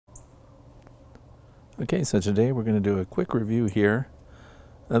Okay, so today we're going to do a quick review here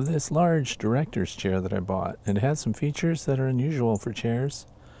of this large director's chair that I bought. It has some features that are unusual for chairs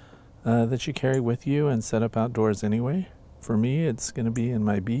that you carry with you and set up outdoors anyway. For me, it's going to be in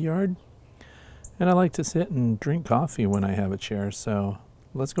my beeyard, and I like to sit and drink coffee when I have a chair, so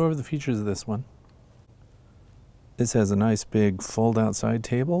let's go over the features of this one. This has a nice big fold-out side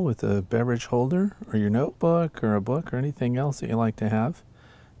table with a beverage holder or your notebook or a book or anything else that you like to have.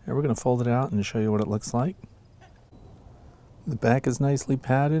 And we're going to fold it out and show you what it looks like. The back is nicely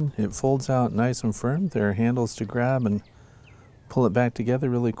padded. It folds out nice and firm. There are handles to grab and pull it back together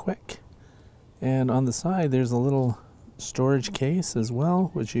really quick. And on the side there's a little storage case as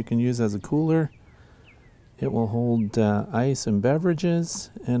well, which you can use as a cooler. It will hold ice and beverages,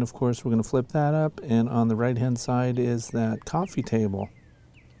 and of course we're going to flip that up, and on the right hand side is that coffee table.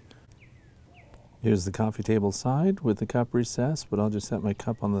 Here's the coffee table side with the cup recess, but I'll just set my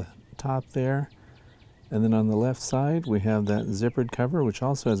cup on the top there. And then on the left side we have that zippered cover, which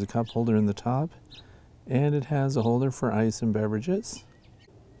also has a cup holder in the top, and it has a holder for ice and beverages.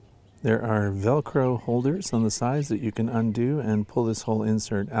 There are Velcro holders on the sides that you can undo and pull this whole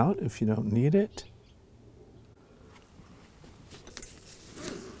insert out if you don't need it.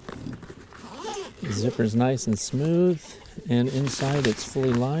 The zipper's nice and smooth, and inside it's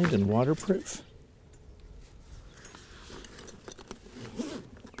fully lined and waterproof.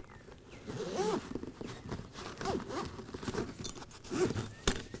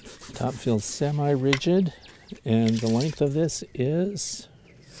 Top feels semi-rigid, and the length of this is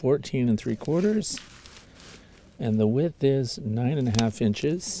 14 3/4, and the width is 9.5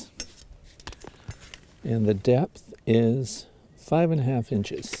 inches, and the depth is 5.5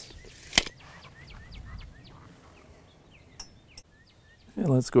 inches. And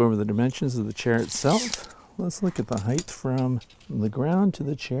let's go over the dimensions of the chair itself. Let's look at the height from the ground to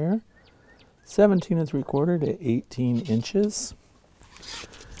the chair. 17 3/4 to 18 inches.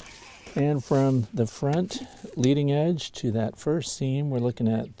 And from the front leading edge to that first seam, we're looking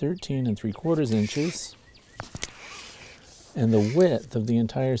at 13 3/4 inches. And the width of the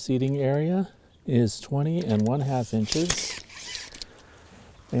entire seating area is 20 1/2 inches.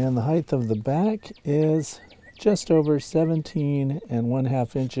 And the height of the back is just over 17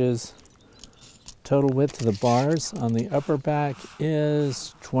 1/2 inches. Total width of the bars on the upper back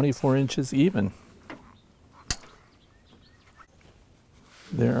is 24 inches even.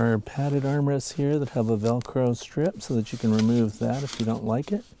 There are padded armrests here that have a Velcro strip so that you can remove that if you don't like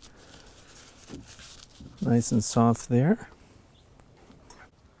it. Nice and soft there.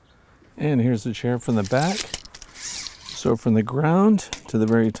 And here's the chair from the back. So from the ground to the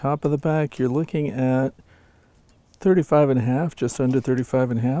very top of the back, you're looking at 35.5, just under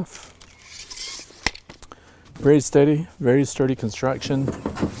 35.5. Very steady, very sturdy construction.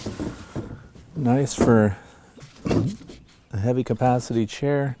 Nice for a heavy capacity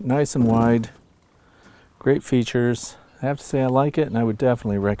chair, nice and wide, great features. I have to say I like it, and I would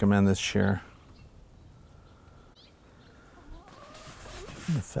definitely recommend this chair.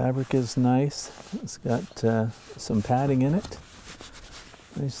 The fabric is nice. It's got some padding in it,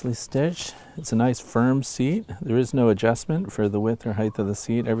 nicely stitched. It's a nice firm seat. There is no adjustment for the width or height of the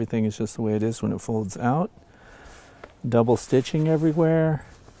seat. Everything is just the way it is when it folds out. Double stitching everywhere.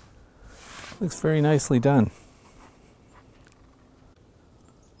 Looks very nicely done.